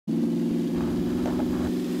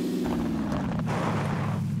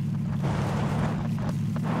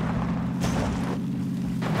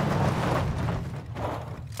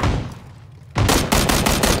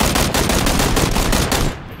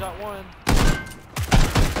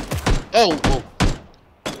Oh, oh.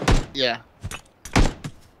 Yeah.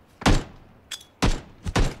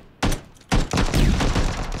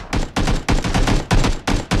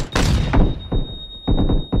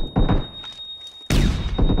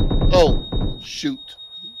 Oh, shoot.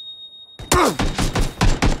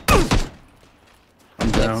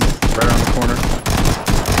 I'm down, right around the corner.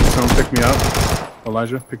 Can someone pick me up?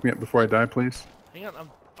 Elijah, pick me up before I die, please. Hang on, I'm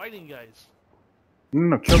fighting guys.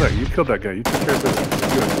 No, kill that. You killed that guy. You took care of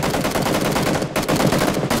business. Good.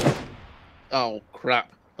 Oh,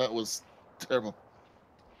 crap. That was terrible.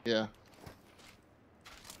 Yeah.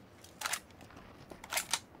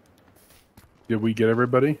 Did we get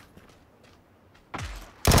everybody?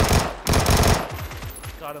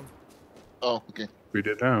 Got him. Oh, okay. We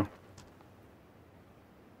did now.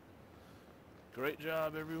 Great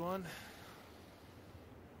job, everyone.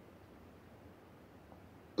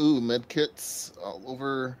 Ooh, med kits all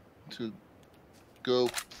over to go.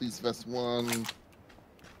 Please vest one.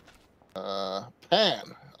 Pan.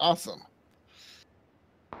 Awesome.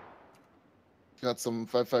 Got some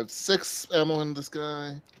 5.56 ammo in this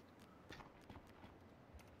guy.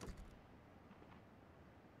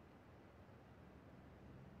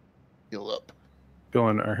 Heal up.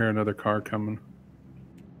 Dylan, I hear another car coming.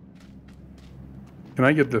 Can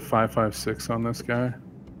I get the 5.56 on this guy?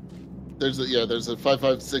 There's a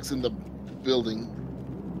 5.56 in the building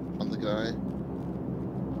on the guy.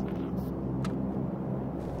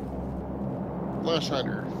 Flash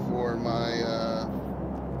hider for my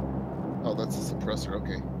oh, that's a suppressor,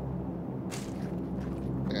 okay.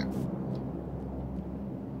 Yeah.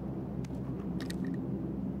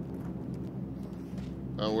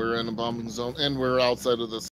 We're in a bombing zone and we're outside of this